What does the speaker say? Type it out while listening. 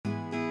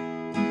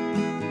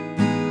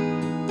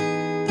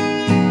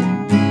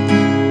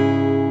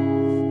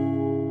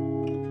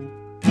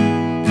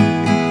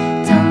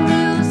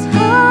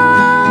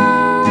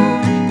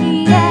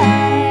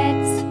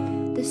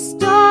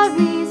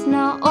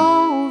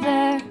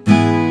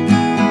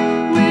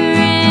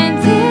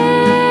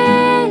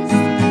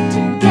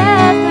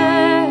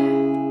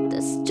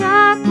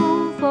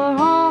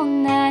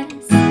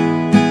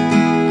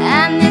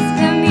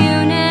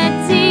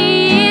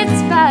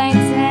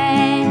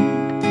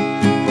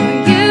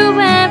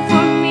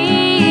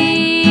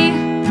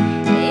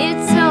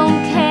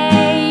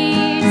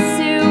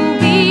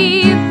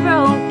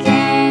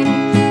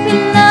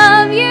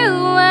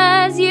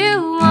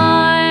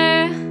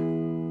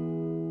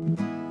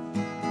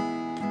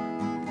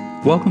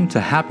Welcome to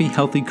Happy,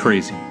 Healthy,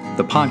 Crazy,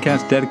 the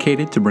podcast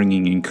dedicated to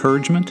bringing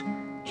encouragement,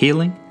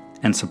 healing,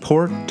 and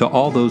support to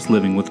all those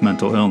living with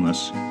mental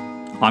illness.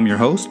 I'm your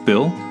host,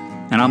 Bill,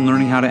 and I'm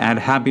learning how to add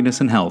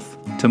happiness and health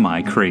to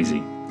my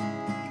crazy.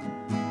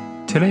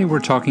 Today we're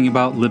talking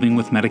about living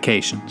with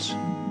medications.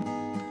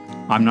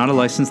 I'm not a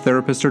licensed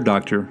therapist or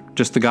doctor,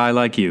 just a guy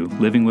like you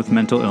living with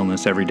mental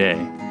illness every day.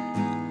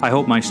 I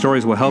hope my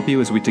stories will help you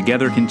as we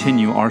together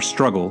continue our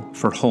struggle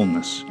for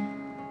wholeness.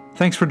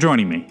 Thanks for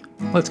joining me.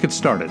 Let's get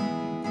started.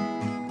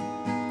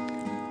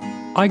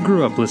 I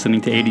grew up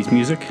listening to 80s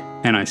music,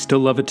 and I still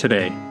love it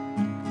today.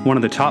 One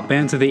of the top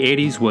bands of the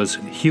 80s was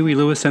Huey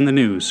Lewis and the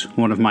News,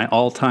 one of my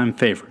all-time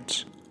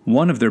favorites.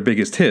 One of their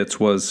biggest hits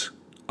was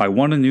I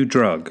Want a New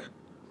Drug,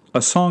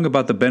 a song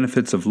about the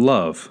benefits of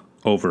love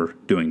over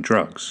doing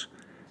drugs.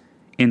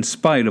 In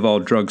spite of all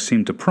drugs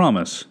seem to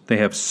promise, they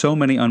have so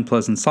many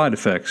unpleasant side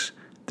effects,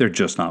 they're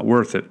just not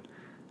worth it.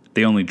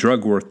 The only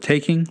drug worth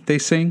taking, they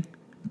sing,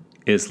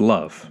 is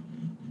love.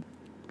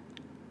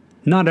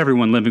 Not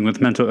everyone living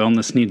with mental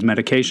illness needs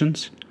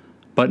medications,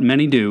 but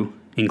many do,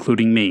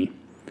 including me.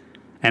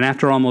 And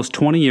after almost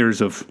 20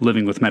 years of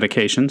living with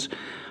medications,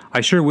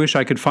 I sure wish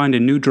I could find a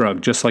new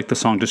drug just like the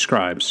song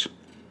describes.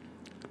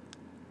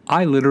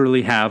 I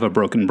literally have a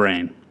broken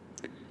brain.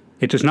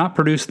 It does not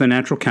produce the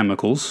natural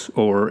chemicals,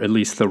 or at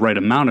least the right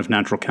amount of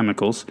natural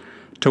chemicals,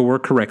 to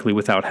work correctly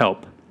without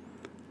help.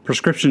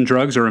 Prescription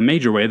drugs are a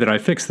major way that I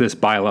fix this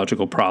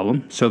biological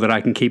problem so that I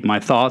can keep my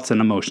thoughts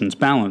and emotions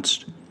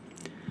balanced.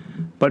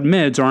 But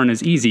meds aren't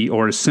as easy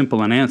or as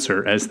simple an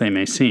answer as they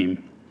may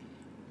seem.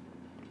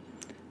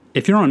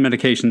 If you're on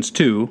medications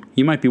too,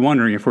 you might be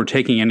wondering if we're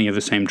taking any of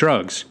the same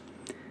drugs.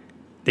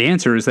 The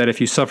answer is that if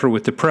you suffer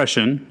with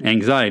depression,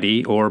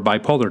 anxiety, or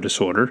bipolar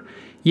disorder,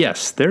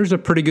 yes, there's a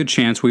pretty good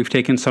chance we've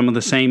taken some of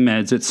the same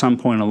meds at some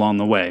point along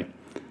the way.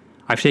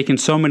 I've taken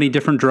so many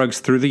different drugs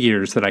through the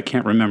years that I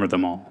can't remember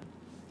them all.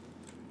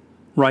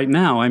 Right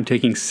now, I'm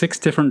taking 6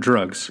 different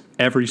drugs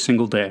every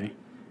single day.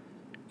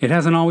 It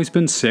hasn't always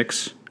been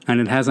 6,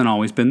 and it hasn't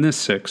always been this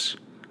 6.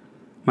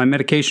 My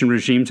medication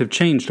regimes have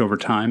changed over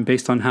time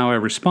based on how I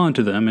respond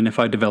to them and if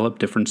I develop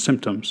different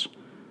symptoms.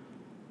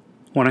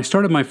 When I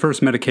started my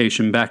first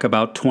medication back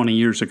about 20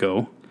 years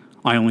ago,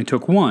 I only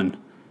took 1,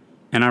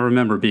 and I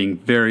remember being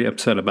very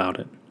upset about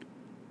it.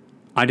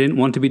 I didn't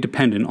want to be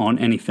dependent on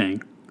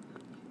anything.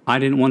 I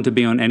didn't want to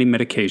be on any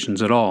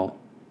medications at all.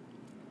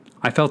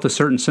 I felt a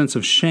certain sense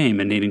of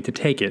shame in needing to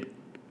take it.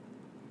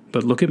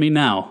 But look at me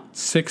now,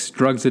 6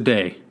 drugs a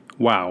day.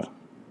 Wow.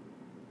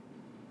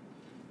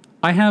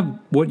 I have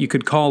what you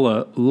could call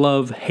a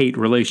love-hate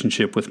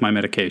relationship with my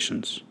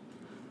medications.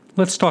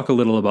 Let's talk a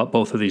little about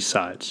both of these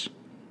sides.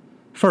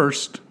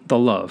 First, the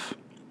love.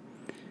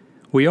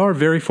 We are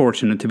very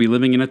fortunate to be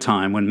living in a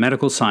time when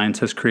medical science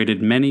has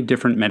created many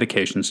different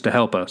medications to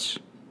help us.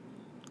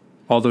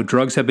 Although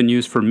drugs have been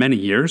used for many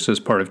years as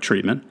part of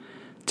treatment,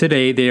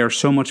 today they are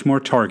so much more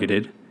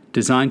targeted,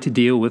 designed to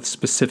deal with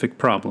specific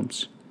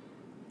problems.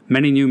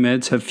 Many new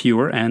meds have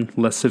fewer and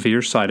less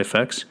severe side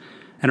effects,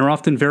 and are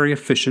often very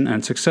efficient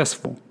and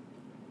successful.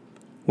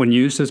 When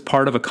used as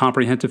part of a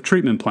comprehensive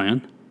treatment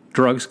plan,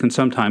 drugs can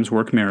sometimes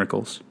work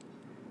miracles.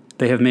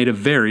 They have made a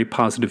very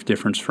positive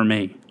difference for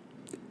me.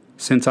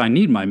 Since I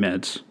need my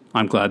meds,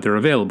 I'm glad they're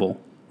available,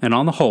 and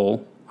on the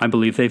whole, I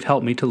believe they've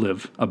helped me to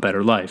live a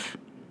better life.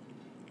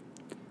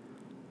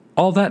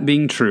 All that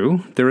being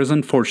true, there is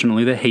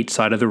unfortunately the hate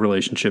side of the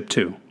relationship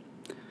too.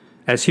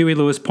 As Huey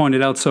Lewis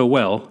pointed out so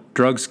well,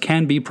 drugs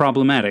can be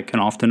problematic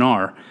and often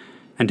are,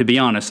 and to be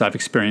honest, I've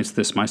experienced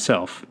this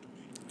myself.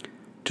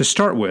 To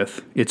start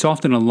with, it's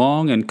often a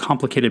long and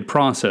complicated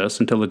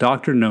process until a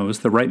doctor knows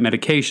the right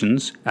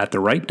medications at the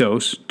right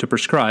dose to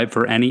prescribe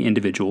for any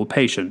individual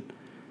patient.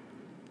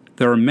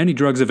 There are many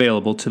drugs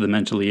available to the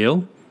mentally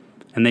ill,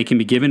 and they can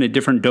be given at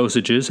different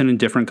dosages and in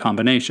different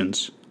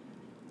combinations.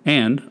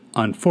 And,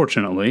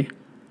 unfortunately,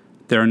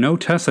 there are no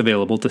tests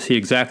available to see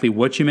exactly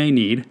what you may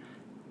need,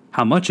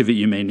 how much of it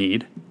you may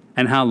need,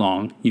 and how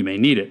long you may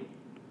need it.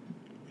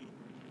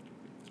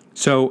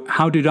 So,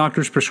 how do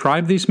doctors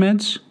prescribe these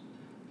meds?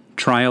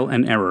 Trial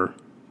and error.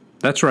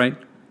 That's right,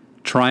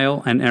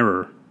 trial and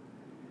error.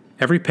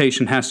 Every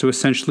patient has to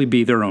essentially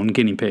be their own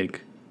guinea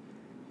pig.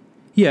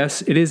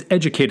 Yes, it is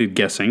educated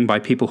guessing by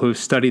people who have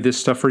studied this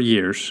stuff for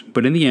years,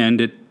 but in the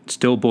end, it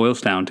still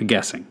boils down to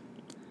guessing.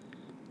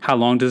 How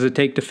long does it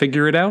take to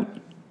figure it out?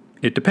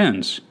 It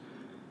depends.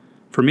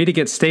 For me to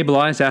get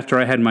stabilized after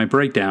I had my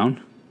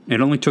breakdown,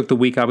 it only took the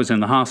week I was in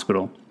the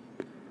hospital.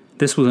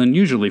 This was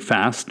unusually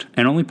fast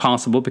and only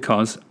possible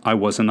because I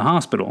was in the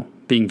hospital,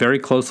 being very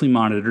closely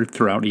monitored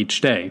throughout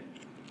each day.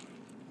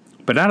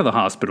 But out of the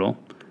hospital,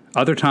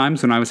 other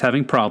times when I was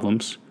having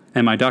problems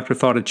and my doctor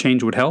thought a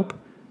change would help,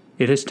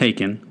 it has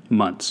taken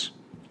months.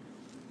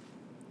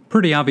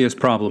 Pretty obvious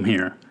problem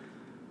here.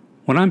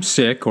 When I'm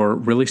sick or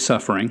really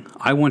suffering,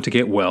 I want to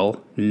get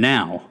well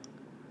now.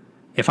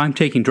 If I'm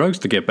taking drugs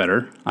to get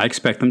better, I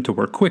expect them to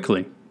work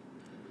quickly.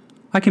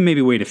 I can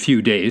maybe wait a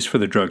few days for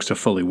the drugs to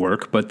fully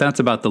work, but that's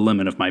about the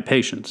limit of my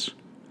patience.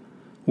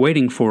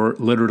 Waiting for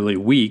literally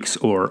weeks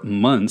or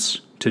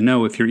months to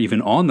know if you're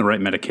even on the right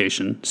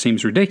medication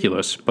seems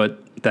ridiculous,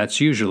 but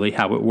that's usually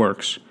how it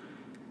works.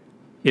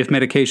 If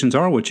medications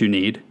are what you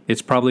need,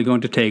 it's probably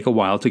going to take a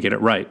while to get it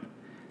right.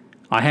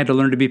 I had to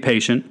learn to be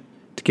patient,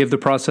 to give the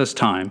process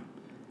time,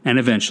 and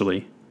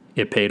eventually,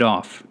 it paid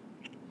off.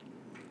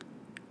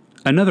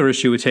 Another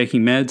issue with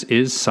taking meds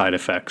is side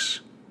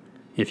effects.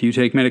 If you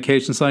take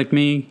medications like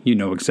me, you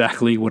know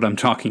exactly what I'm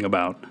talking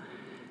about.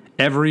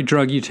 Every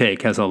drug you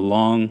take has a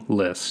long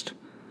list.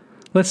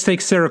 Let's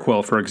take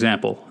Seroquel, for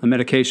example, a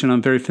medication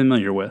I'm very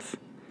familiar with.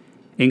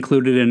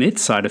 Included in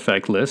its side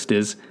effect list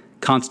is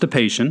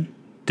constipation,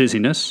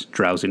 dizziness,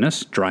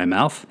 drowsiness, dry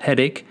mouth,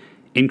 headache,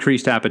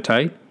 increased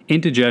appetite,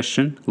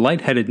 indigestion,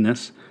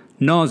 lightheadedness,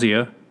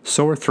 nausea,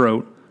 sore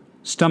throat,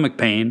 stomach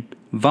pain,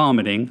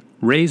 vomiting,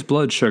 raised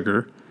blood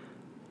sugar,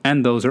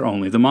 and those are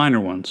only the minor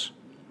ones.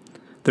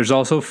 There's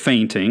also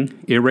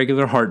fainting,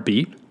 irregular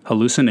heartbeat,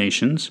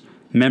 hallucinations,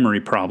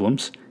 memory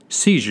problems,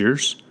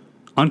 seizures,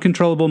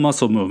 uncontrollable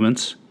muscle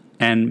movements,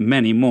 and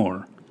many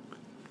more.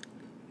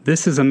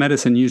 This is a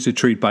medicine used to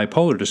treat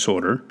bipolar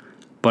disorder,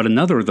 but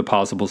another of the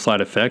possible side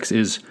effects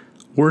is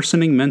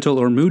worsening mental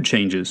or mood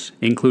changes,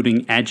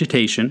 including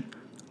agitation,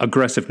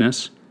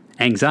 aggressiveness,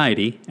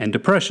 anxiety, and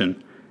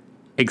depression,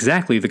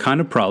 exactly the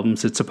kind of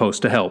problems it's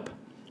supposed to help.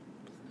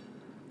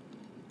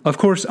 Of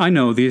course, I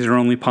know these are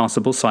only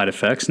possible side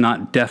effects,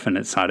 not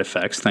definite side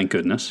effects, thank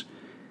goodness.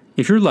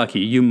 If you're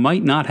lucky, you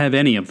might not have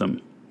any of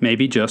them,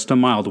 maybe just a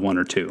mild one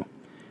or two.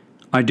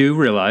 I do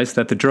realize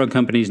that the drug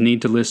companies need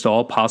to list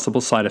all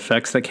possible side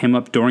effects that came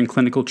up during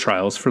clinical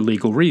trials for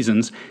legal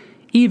reasons,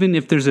 even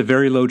if there's a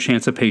very low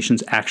chance of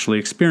patients actually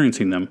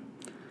experiencing them.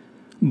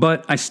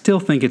 But I still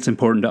think it's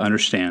important to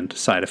understand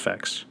side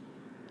effects.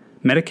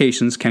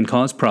 Medications can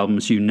cause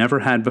problems you never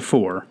had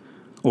before,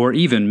 or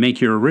even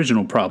make your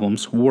original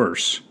problems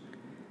worse.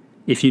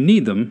 If you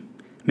need them,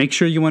 make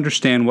sure you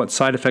understand what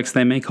side effects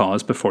they may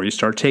cause before you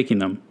start taking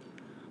them.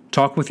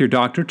 Talk with your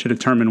doctor to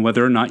determine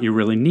whether or not you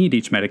really need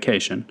each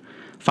medication.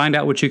 Find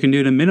out what you can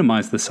do to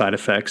minimize the side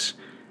effects,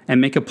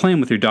 and make a plan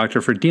with your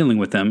doctor for dealing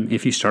with them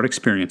if you start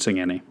experiencing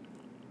any.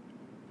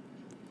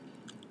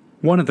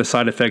 One of the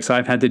side effects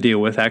I've had to deal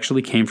with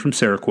actually came from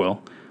Seroquel,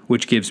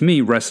 which gives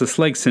me restless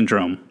leg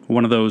syndrome,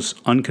 one of those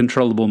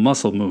uncontrollable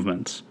muscle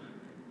movements.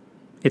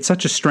 It's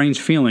such a strange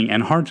feeling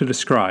and hard to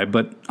describe,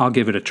 but I'll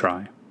give it a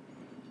try.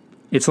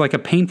 It's like a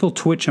painful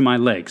twitch in my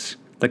legs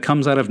that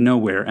comes out of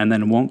nowhere and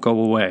then won't go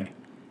away.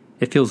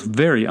 It feels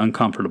very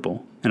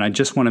uncomfortable, and I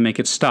just want to make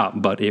it stop,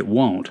 but it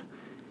won't.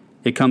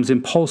 It comes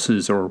in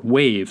pulses or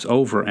waves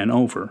over and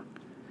over.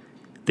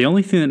 The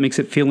only thing that makes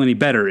it feel any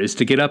better is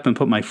to get up and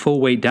put my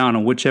full weight down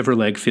on whichever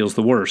leg feels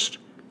the worst.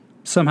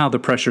 Somehow the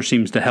pressure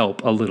seems to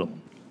help a little.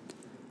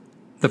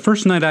 The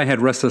first night I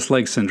had restless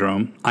leg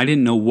syndrome, I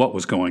didn't know what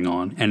was going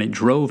on, and it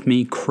drove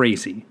me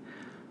crazy.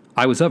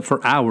 I was up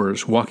for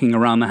hours walking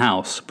around the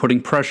house, putting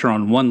pressure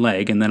on one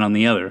leg and then on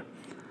the other.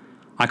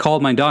 I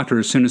called my doctor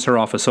as soon as her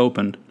office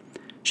opened.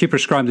 She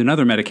prescribed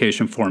another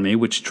medication for me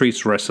which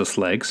treats restless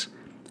legs,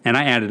 and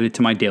I added it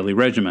to my daily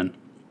regimen.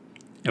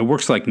 It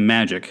works like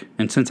magic,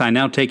 and since I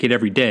now take it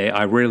every day,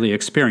 I rarely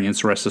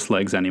experience restless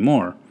legs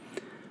anymore.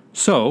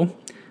 So,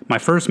 my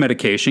first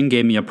medication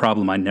gave me a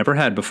problem I never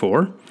had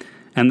before,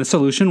 and the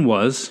solution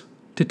was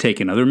to take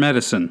another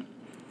medicine.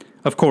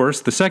 Of course,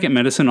 the second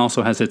medicine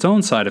also has its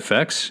own side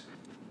effects,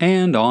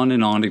 and on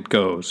it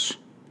goes.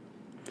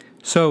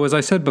 So, as I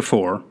said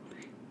before,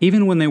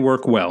 even when they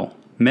work well,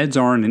 meds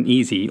aren't an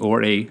easy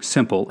or a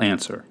simple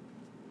answer.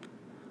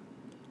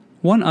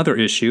 One other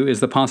issue is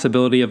the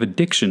possibility of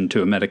addiction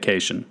to a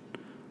medication.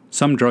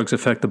 Some drugs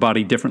affect the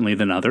body differently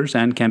than others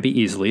and can be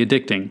easily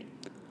addicting.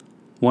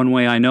 One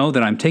way I know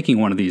that I'm taking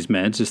one of these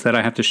meds is that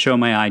I have to show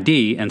my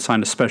ID and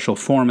sign a special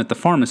form at the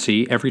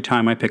pharmacy every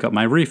time I pick up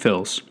my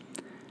refills.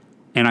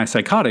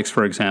 Antipsychotics,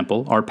 for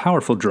example, are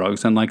powerful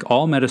drugs, and like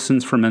all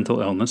medicines for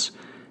mental illness,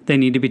 they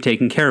need to be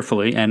taken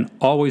carefully and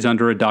always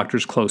under a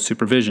doctor's close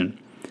supervision.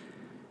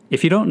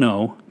 If you don't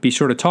know, be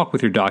sure to talk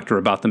with your doctor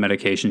about the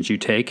medications you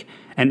take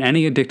and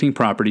any addicting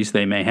properties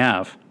they may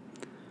have.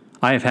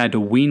 I have had to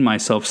wean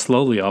myself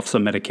slowly off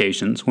some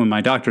medications when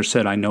my doctor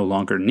said I no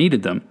longer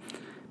needed them,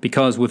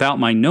 because without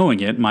my knowing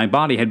it, my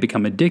body had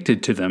become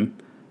addicted to them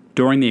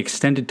during the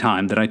extended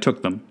time that I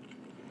took them.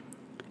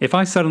 If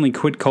I suddenly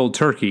quit cold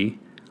turkey,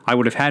 I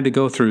would have had to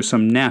go through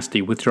some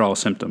nasty withdrawal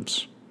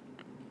symptoms.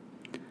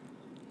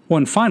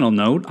 One final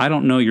note, I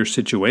don't know your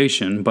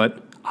situation,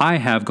 but I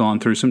have gone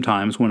through some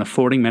times when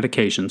affording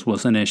medications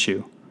was an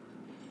issue.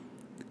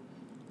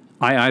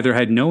 I either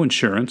had no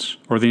insurance,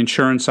 or the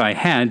insurance I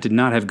had did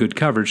not have good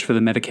coverage for the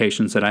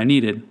medications that I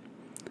needed.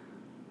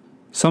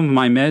 Some of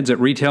my meds at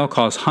retail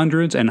cost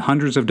hundreds and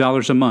hundreds of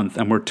dollars a month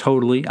and were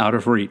totally out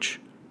of reach.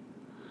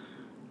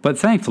 But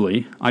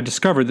thankfully, I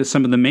discovered that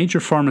some of the major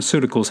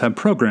pharmaceuticals have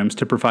programs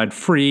to provide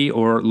free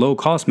or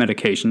low-cost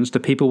medications to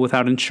people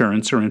without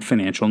insurance or in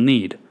financial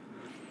need.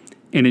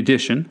 In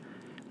addition,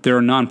 there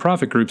are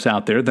nonprofit groups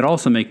out there that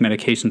also make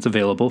medications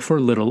available for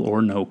little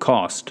or no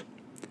cost.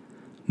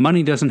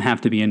 Money doesn't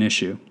have to be an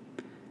issue.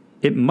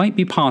 it might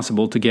be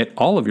possible to get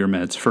all of your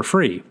meds for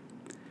free.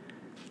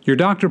 Your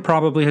doctor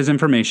probably has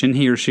information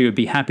he or she would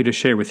be happy to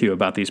share with you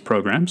about these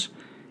programs.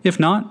 If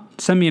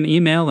not, send me an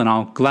email and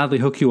I'll gladly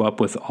hook you up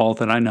with all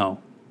that I know.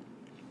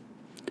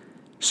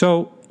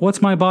 So,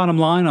 what's my bottom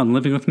line on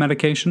living with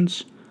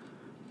medications?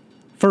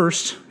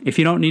 First, if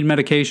you don't need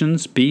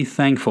medications, be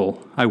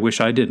thankful. I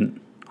wish I didn't.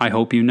 I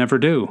hope you never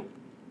do.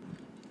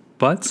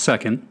 But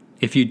second,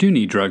 if you do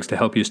need drugs to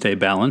help you stay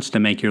balanced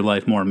and make your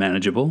life more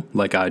manageable,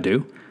 like I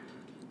do,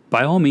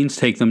 by all means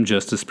take them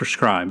just as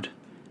prescribed.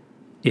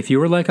 If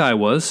you are like I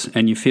was,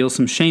 and you feel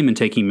some shame in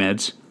taking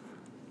meds,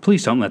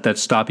 please don't let that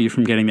stop you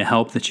from getting the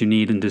help that you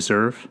need and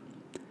deserve.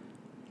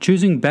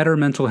 Choosing better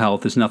mental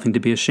health is nothing to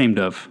be ashamed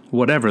of,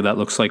 whatever that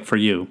looks like for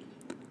you.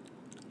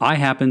 I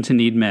happen to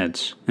need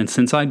meds, and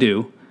since I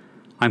do,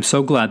 I'm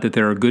so glad that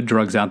there are good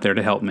drugs out there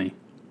to help me.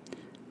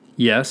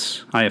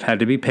 Yes, I have had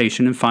to be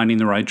patient in finding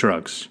the right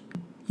drugs.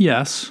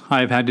 Yes, I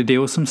have had to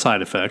deal with some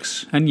side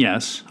effects, and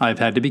yes, I have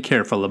had to be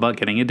careful about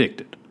getting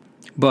addicted.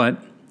 But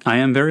I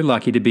am very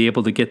lucky to be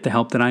able to get the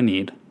help that I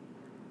need,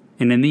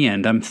 and in the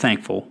end, I'm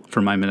thankful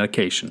for my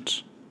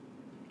medications.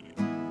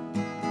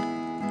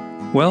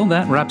 Well,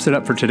 that wraps it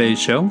up for today's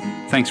show.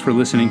 Thanks for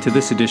listening to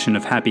this edition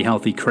of Happy,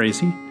 Healthy,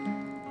 Crazy.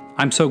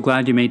 I'm so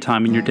glad you made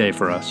time in your day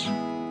for us.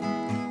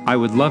 I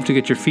would love to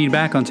get your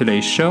feedback on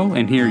today's show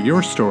and hear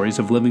your stories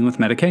of living with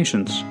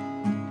medications.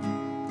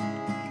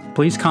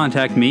 Please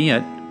contact me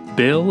at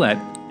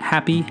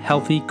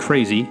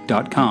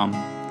bill@happyhealthycrazy.com.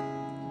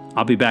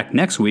 I'll be back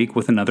next week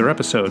with another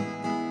episode.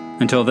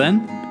 Until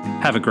then,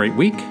 have a great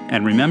week,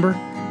 and remember,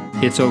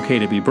 it's okay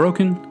to be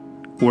broken,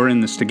 we're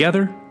in this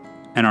together,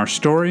 and our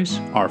stories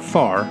are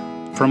far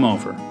from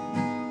over.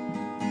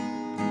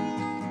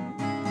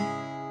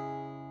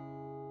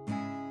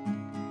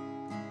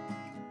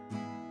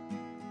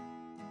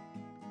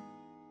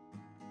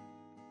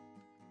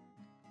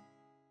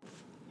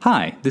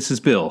 Hi, this is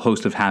Bill,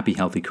 host of Happy,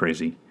 Healthy,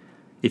 Crazy.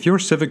 If your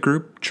civic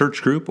group,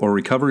 church group, or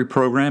recovery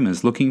program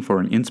is looking for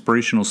an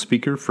inspirational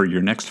speaker for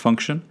your next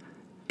function,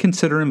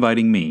 consider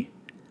inviting me.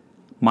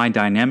 My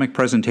dynamic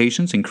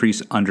presentations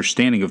increase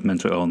understanding of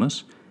mental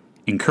illness,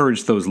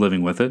 encourage those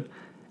living with it,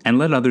 and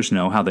let others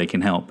know how they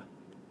can help.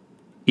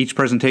 Each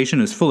presentation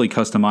is fully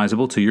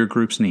customizable to your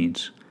group's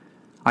needs.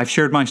 I've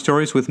shared my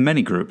stories with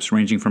many groups,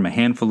 ranging from a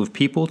handful of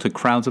people to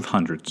crowds of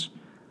hundreds.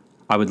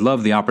 I would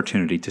love the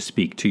opportunity to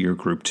speak to your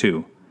group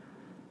too.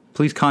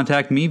 Please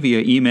contact me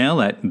via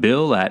email at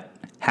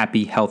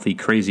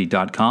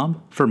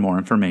bill@happyhealthycrazy.com for more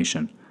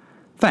information.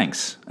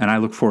 Thanks, and I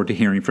look forward to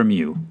hearing from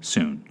you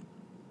soon.